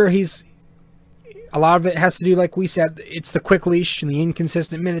 I'm sure a lot of it has to do, like we said, it's the quick leash and the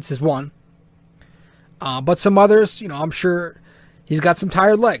inconsistent minutes is one. But some others, you know, I'm sure he's got some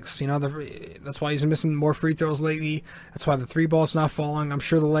tired legs. You know, that's why he's missing more free throws lately. That's why the 3 ball's not falling. I'm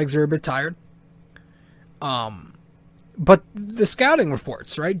sure the legs are a bit tired. But the scouting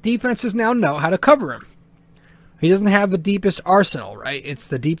reports, right? Defenses now know how to cover him. He doesn't have the deepest arsenal, right? It's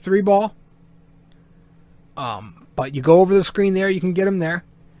the deep 3 ball. But you go over the screen there, you can get him there.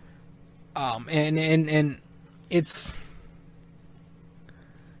 And it's,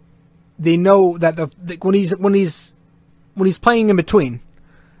 they know that when he's playing in between,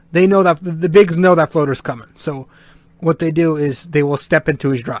 they know that the bigs know that floater's coming. So what they do is they will step into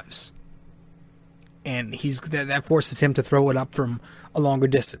his drives, and that forces him to throw it up from a longer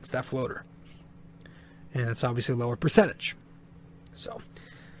distance, that floater, and it's obviously a lower percentage. So,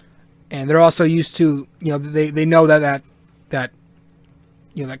 and they're also used to, you know, they know that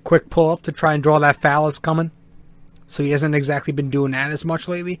you know, that quick pull-up to try and draw that foul is coming. So he hasn't exactly been doing that as much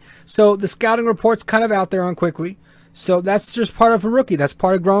lately. So the scouting report's kind of out there on Quickly. So that's just part of a rookie. That's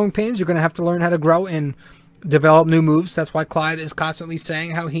part of growing pains. You're going to have to learn how to grow and develop new moves. That's why Clyde is constantly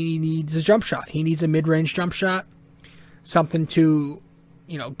saying how he needs a jump shot. He needs a mid-range jump shot, something to,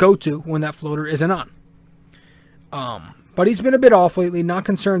 go to when that floater isn't on. But he's been a bit off lately. Not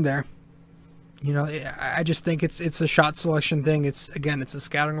concerned there. I just think it's a shot selection thing. It's a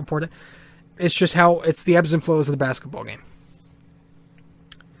scouting report. It's just it's the ebbs and flows of the basketball game.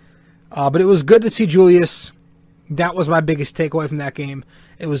 But it was good to see Julius. That was my biggest takeaway from that game.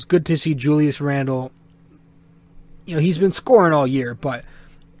 It was good to see Julius Randle. He's been scoring all year, but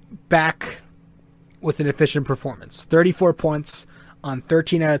back with an efficient performance. 34 points on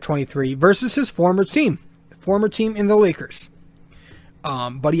 13 out of 23 versus his former team in the Lakers.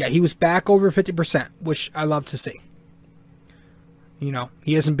 But yeah, he was back over 50%, which I love to see.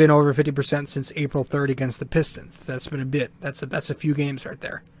 He hasn't been over 50% since April 3rd against the Pistons. That's been a bit. That's a few games right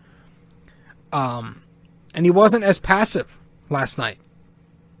there. And he wasn't as passive last night.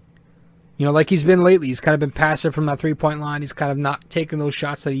 Like he's been lately. He's kind of been passive from that three-point line. He's kind of not taking those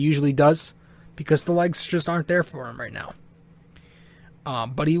shots that he usually does because the legs just aren't there for him right now.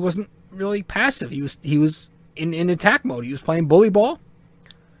 But he wasn't really passive. He was in attack mode. He was playing bully ball.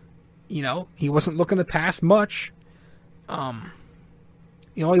 He wasn't looking to pass much.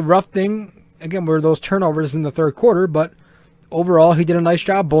 The only rough thing, again, were those turnovers in the third quarter, but overall he did a nice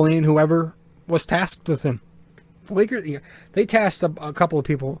job bullying whoever was tasked with him. The Lakers, they tasked a couple of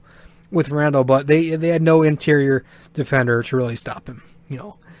people with Randle, but they had no interior defender to really stop him.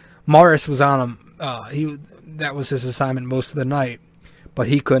 Morris was on him. That was his assignment most of the night, but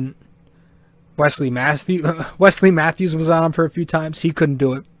he couldn't. Wesley Matthews was on him for a few times. He couldn't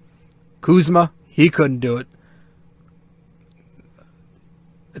do it. Kuzma, he couldn't do it.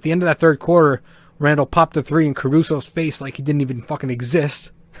 At the end of that third quarter, Randle popped a three in Caruso's face like he didn't even fucking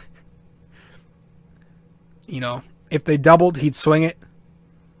exist. If they doubled, he'd swing it.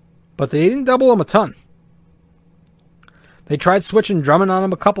 But they didn't double him a ton. They tried switching Drummond on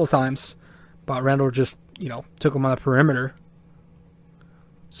him a couple of times, but Randle just, took him on the perimeter.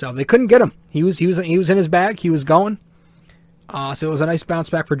 So they couldn't get him. He was in his bag. He was going. So it was a nice bounce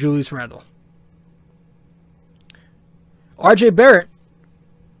back for Julius Randle. RJ Barrett,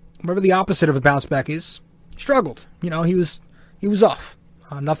 whatever the opposite of a bounce back is, struggled. He was off.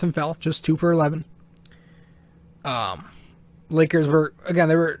 Nothing fell, just 2 for 11. Lakers were, again,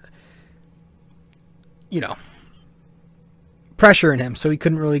 they were, pressuring him, so he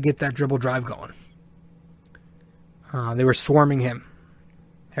couldn't really get that dribble drive going. They were swarming him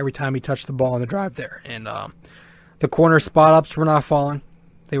every time he touched the ball on the drive there. And the corner spot-ups were not falling.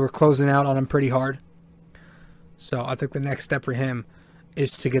 They were closing out on him pretty hard. So I think the next step for him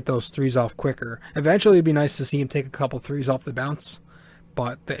is to get those threes off quicker. Eventually, it'd be nice to see him take a couple threes off the bounce.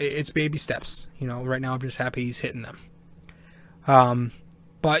 But it's baby steps. Right now I'm just happy he's hitting them.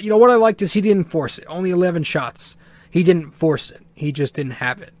 But, what I liked is he didn't force it. Only 11 shots. He didn't force it. He just didn't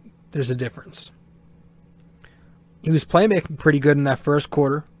have it. There's a difference. He was playmaking pretty good in that first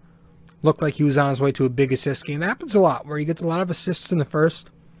quarter. Looked like he was on his way to a big assist game. That happens a lot, where he gets a lot of assists in the first,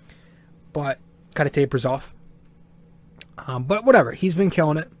 but kind of tapers off. But whatever. He's been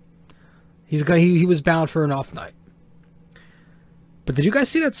killing it. He was bound for an off night. But did you guys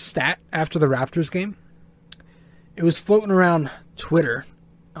see that stat after the Raptors game? It was floating around Twitter,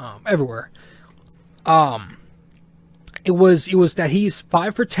 everywhere. It was that he's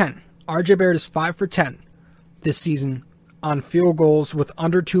 5 for 10. RJ Barrett is 5 for 10 this season on field goals with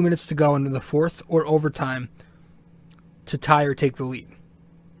under 2 minutes to go into the fourth or overtime to tie or take the lead.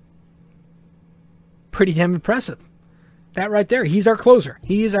 Pretty damn impressive. That right there. He's our closer.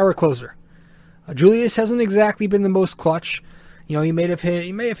 He is our closer. Julius hasn't exactly been the most clutch. He may have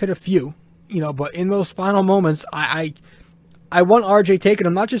hit a few, but in those final moments, I want RJ taking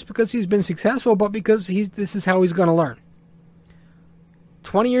him, not just because he's been successful, but because this is how he's going to learn.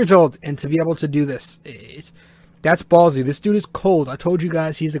 20 years old, and to be able to do this, that's ballsy. This dude is cold. I told you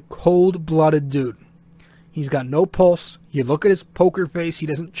guys, he's a cold-blooded dude. He's got no pulse. You look at his poker face, he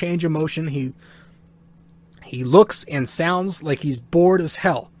doesn't change emotion. He looks and sounds like he's bored as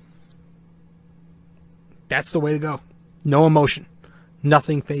hell. That's the way to go. No emotion.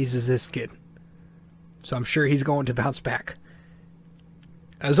 Nothing phases this kid. So I'm sure he's going to bounce back.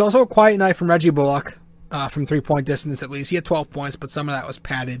 It was also a quiet night from Reggie Bullock, from three-point distance at least. He had 12 points, but some of that was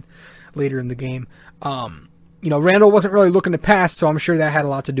padded later in the game. Randle wasn't really looking to pass, so I'm sure that had a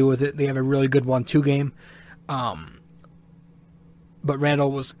lot to do with it. They have a really good 1-2 game. But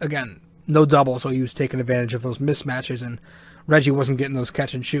Randle was, again, no double, so he was taking advantage of those mismatches, and Reggie wasn't getting those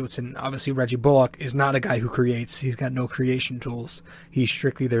catch and shoots. And obviously Reggie Bullock is not a guy who creates. He's got no creation tools. He's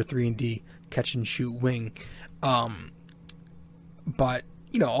strictly their 3-and-D catch and shoot wing. But,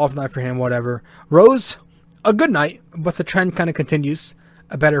 off night for him, whatever. Rose, a good night, but the trend kind of continues.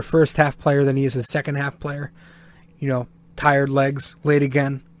 A better first half player than he is a second half player. Tired legs, late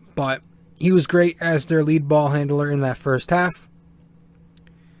again. But he was great as their lead ball handler in that first half.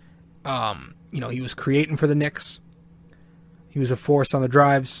 He was creating for the Knicks. He was a force on the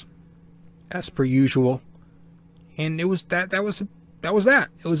drives, as per usual. And it was that was that.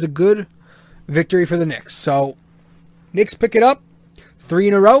 It was a good victory for the Knicks. So, Knicks pick it up. 3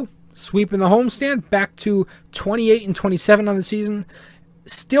 in a row. Sweeping the homestand. Back to 28-27 on the season.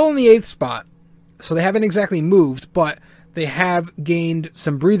 Still in the 8th spot. So they haven't exactly moved, but they have gained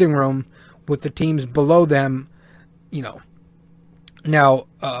some breathing room with the teams below them, now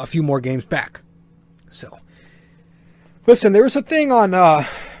a few more games back. So, listen, there was a thing on,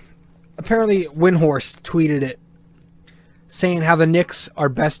 apparently Windhorse tweeted it, saying how the Knicks are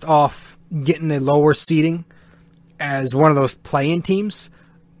best off getting a lower seeding as one of those play-in teams.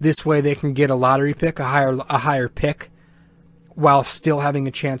 This way they can get a lottery pick, a higher pick, while still having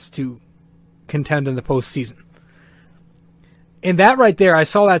a chance to contend in the postseason. And that right there, I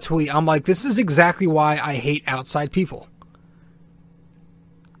saw that tweet. I'm like, this is exactly why I hate outside people.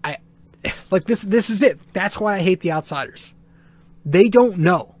 This is it. That's why I hate the outsiders. They don't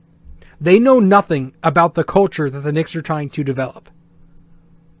know. They know nothing about the culture that the Knicks are trying to develop.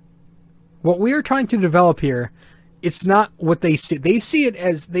 What we are trying to develop here, it's not what they see. They see it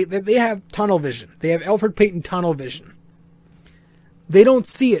as, they have tunnel vision. They have Elfrid Payton tunnel vision. They don't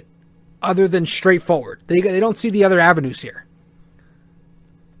see it other than straightforward. They don't see the other avenues here.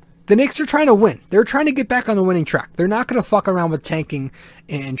 The Knicks are trying to win. They're trying to get back on the winning track. They're not going to fuck around with tanking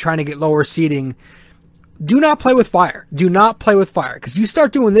and trying to get lower seeding. Do not play with fire. Do not play with fire. Because you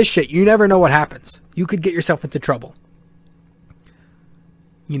start doing this shit, you never know what happens. You could get yourself into trouble.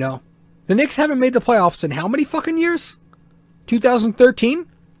 The Knicks haven't made the playoffs in how many fucking years? 2013?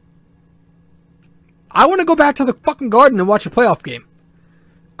 I want to go back to the fucking Garden and watch a playoff game.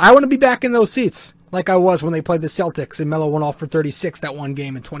 I want to be back in those seats like I was when they played the Celtics and Melo went off for 36 that one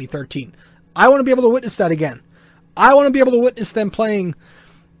game in 2013. I want to be able to witness that again. I want to be able to witness them playing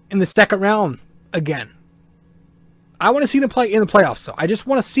in the second round again. I want to see them play in the playoffs, though. I just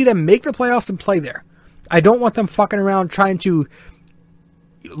want to see them make the playoffs and play there. I don't want them fucking around trying to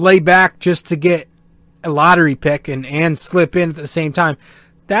lay back just to get a lottery pick and slip in at the same time.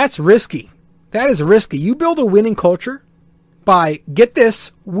 That's risky. That is risky. You build a winning culture by, get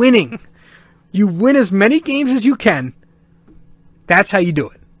this, winning. You win as many games as you can. That's how you do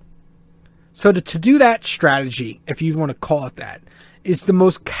it. So to do that strategy, if you want to call it that, is the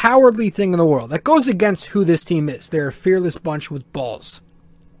most cowardly thing in the world. That goes against who this team is. They're a fearless bunch with balls.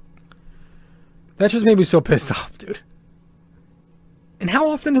 That just made me so pissed off, dude. And how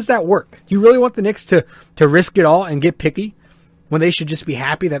often does that work? Do you really want the Knicks to risk it all and get picky when they should just be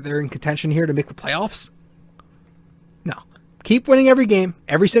happy that they're in contention here to make the playoffs? No. Keep winning every game,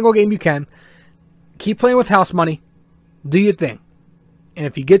 every single game you can. Keep playing with house money. Do your thing. And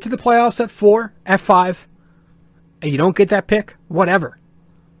if you get to the playoffs at 4, at 5, and you don't get that pick, whatever.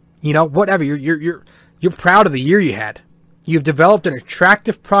 Whatever. You're proud of the year you had. You've developed an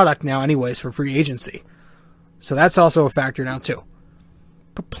attractive product now anyways for free agency. So that's also a factor now too.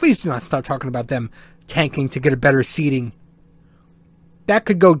 But please do not start talking about them tanking to get a better seeding. That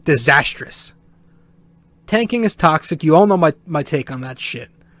could go disastrous. Tanking is toxic. You all know my take on that shit.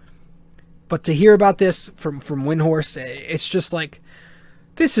 But to hear about this from Windhorse, it's just like,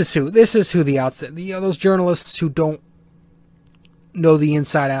 this is who the outside, those journalists who don't know the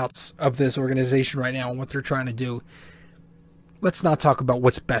inside outs of this organization right now and what they're trying to do. Let's not talk about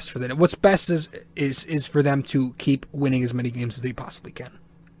what's best for them. What's best is for them to keep winning as many games as they possibly can.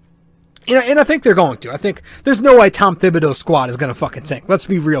 And I think they're going to. I think there's no way Tom Thibodeau's squad is going to fucking tank. Let's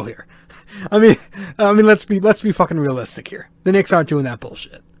be real here. I mean, let's be fucking realistic here. The Knicks aren't doing that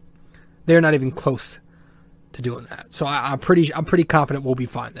bullshit. They're not even close to doing that. So I'm pretty confident we'll be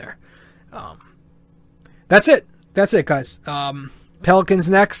fine there. That's it. That's it, guys. Pelicans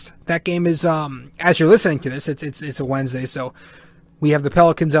next. That game is as you're listening to this, it's a Wednesday, so we have the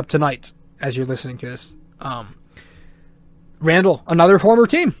Pelicans up tonight as you're listening to this. Randall, another former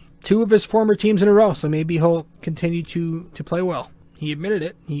team. 2 of his former teams in a row, so maybe he'll continue to play well. He admitted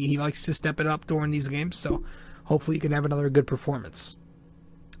it. He likes to step it up during these games, so hopefully he can have another good performance.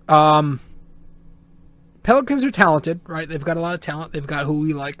 Pelicans are talented, right? They've got a lot of talent. They've got who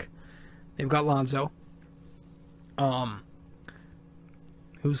we like. They've got Lonzo.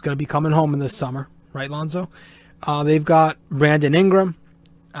 Who's going to be coming home in this summer, right, Lonzo? They've got Brandon Ingram.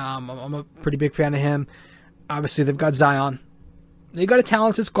 I'm a pretty big fan of him. Obviously, they've got Zion. They've got a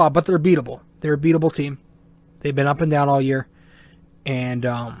talented squad, but they're beatable. They're a beatable team. They've been up and down all year. And,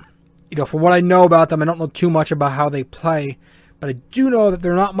 from what I know about them, I don't know too much about how they play. But I do know that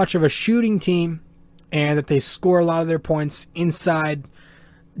they're not much of a shooting team and that they score a lot of their points inside,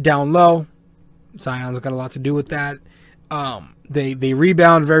 down low. Zion's got a lot to do with that. They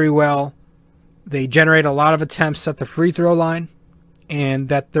rebound very well. They generate a lot of attempts at the free throw line. And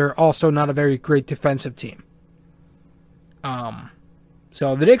that they're also not a very great defensive team.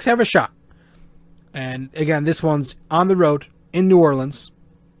 So the Knicks have a shot. And again, this one's on the road in New Orleans,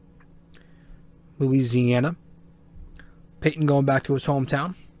 Louisiana. Peyton going back to his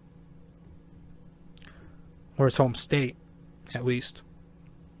hometown. Or his home state, at least.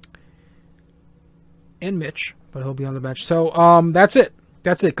 And Mitch, but he'll be on the bench. So that's it.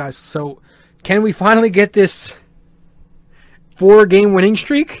 That's it, guys. So can we finally get this 4-game winning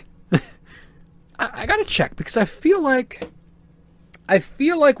streak? I gotta check because I feel like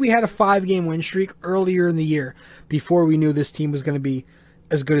we had a 5-game win streak earlier in the year before we knew this team was going to be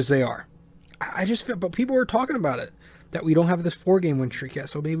as good as they are. I just feel, but people were talking about it, that we don't have this 4-game win streak yet,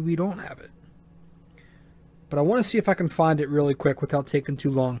 so maybe we don't have it. But I want to see if I can find it really quick without taking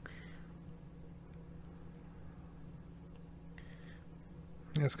too long.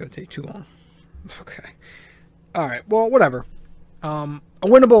 That's going to take too long. Okay. All right. Well, whatever. A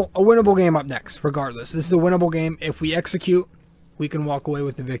winnable game up next, regardless. This is a winnable game. If we execute, we can walk away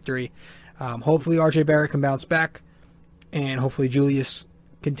with the victory. Hopefully RJ Barrett can bounce back, and hopefully Julius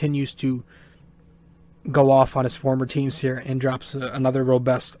continues to go off on his former teams here and drops another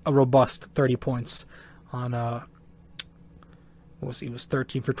robust 30 points on he was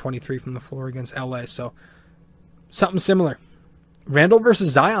 13 for 23 from the floor against LA. So something similar. Randall versus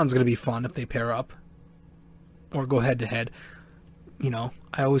Zion's going to be fun if they pair up or go head to head.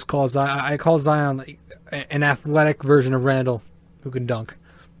 I always call Zion like an athletic version of Randall who can dunk.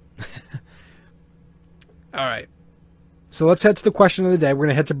 All right. So let's head to the question of the day. We're going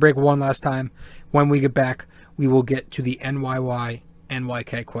to head to break one last time. When we get back, we will get to the NYY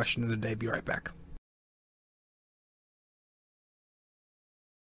NYK question of the day. Be right back.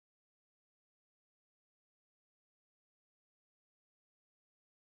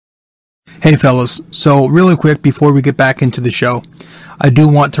 Hey fellas, so really quick before we get back into the show, I do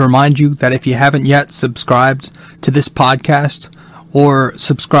want to remind you that if you haven't yet subscribed to this podcast or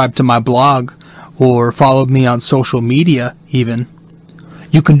subscribed to my blog or followed me on social media even,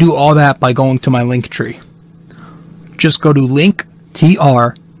 you can do all that by going to my link tree. Just go to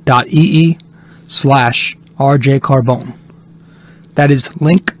linktr.ee/RJ That is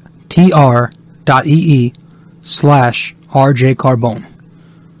linktr.ee/RJ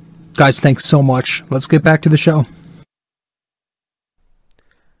Guys, thanks so much. Let's get back to the show.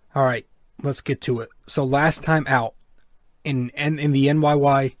 All right, let's get to it. So last time out in the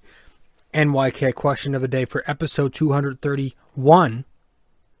NYY NYK question of the day for episode 231,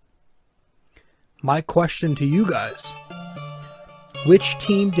 my question to you guys: which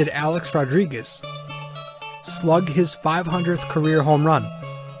team did Alex Rodriguez slug his 500th career home run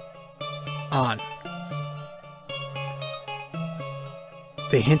on?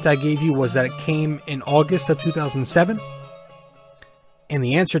 The hint I gave you was that it came in August of 2007. And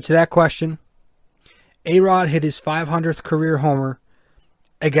the answer to that question, A-Rod hit his 500th career homer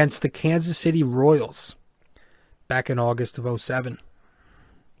against the Kansas City Royals back in August of 2007.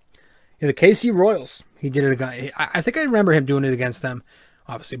 Yeah, the KC Royals, he did it again. I think I remember him doing it against them,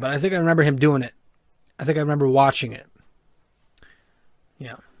 obviously, but I think I remember him doing it. I think I remember watching it.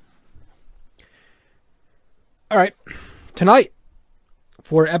 Yeah. All right. Tonight,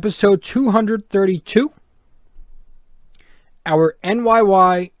 for episode 232, our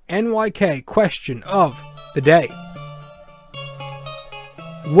NYY NYK question of the day: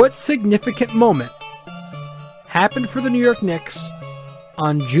 what significant moment happened for the New York Knicks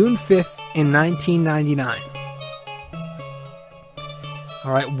on June 5th in 1999?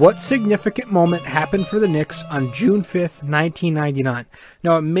 All right, what significant moment happened for the Knicks on June 5th, 1999?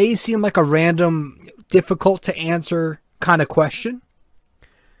 Now, it may seem like a random, difficult to answer kind of question,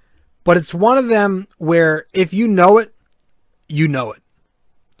 but it's one of them where if you know it, you know it.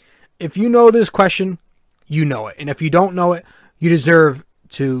 If you know this question, you know it. And if you don't know it, you deserve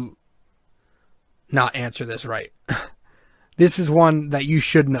to not answer this right. This is one that you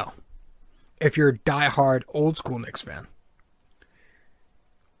should know if you're a diehard old school Knicks fan.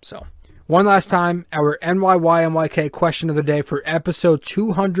 So, one last time, our NYY NYK question of the day for episode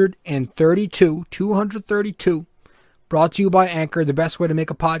 232, brought to you by Anchor, the best way to make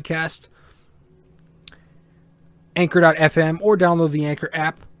a podcast. Anchor.fm, or download the Anchor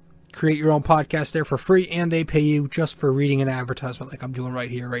app. Create your own podcast there for free, and they pay you just for reading an advertisement like I'm doing right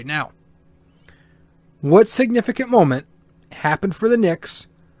here, right now. What significant moment happened for the Knicks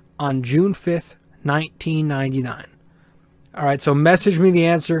on June 5th, 1999? All right, so message me the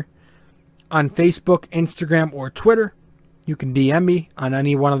answer on Facebook, Instagram, or Twitter. You can DM me on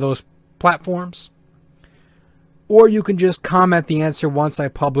any one of those platforms. Or you can just comment the answer once I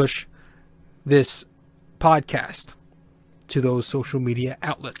publish this podcast to those social media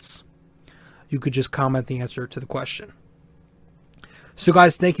outlets. You could just comment the answer to the question. So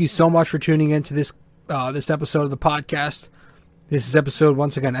guys, thank you so much for tuning in to this episode of the podcast. This is episode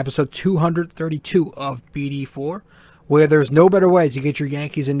 232 of BD4, where there's no better way to get your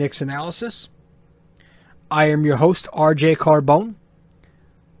Yankees and Knicks analysis. I am your host, RJ Carbone.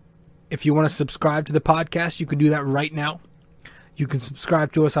 If you want to subscribe to the podcast, you can do that right now. You can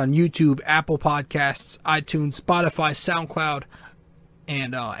subscribe to us on YouTube, Apple Podcasts, iTunes, Spotify, SoundCloud,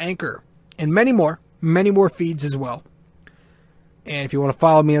 and Anchor, and many more feeds as well. And if you want to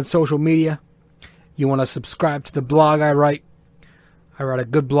follow me on social media, you want to subscribe to the blog I write. I write a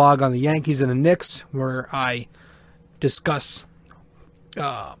good blog on the Yankees and the Knicks where I discuss,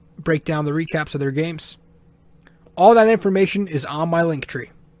 break down the recaps of their games. All that information is on my Linktree.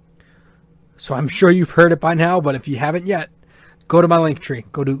 So I'm sure you've heard it by now, but if you haven't yet, go to my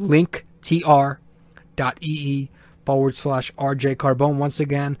Linktree. Go to linktr.ee/RJ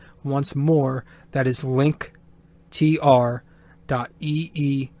Carbone. Once more, that is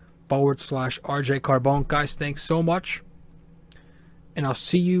linktr.ee/RJ Carbone. Guys, thanks so much. And I'll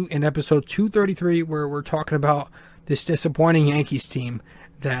see you in episode 233, where we're talking about this disappointing Yankees team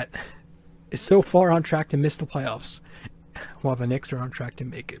that is so far on track to miss the playoffs, while the Knicks are on track to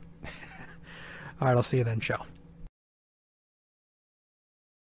make it. All right, I'll see you then, show.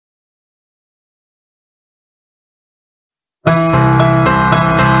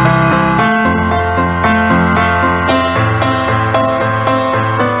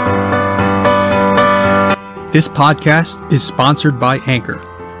 This podcast is sponsored by Anchor.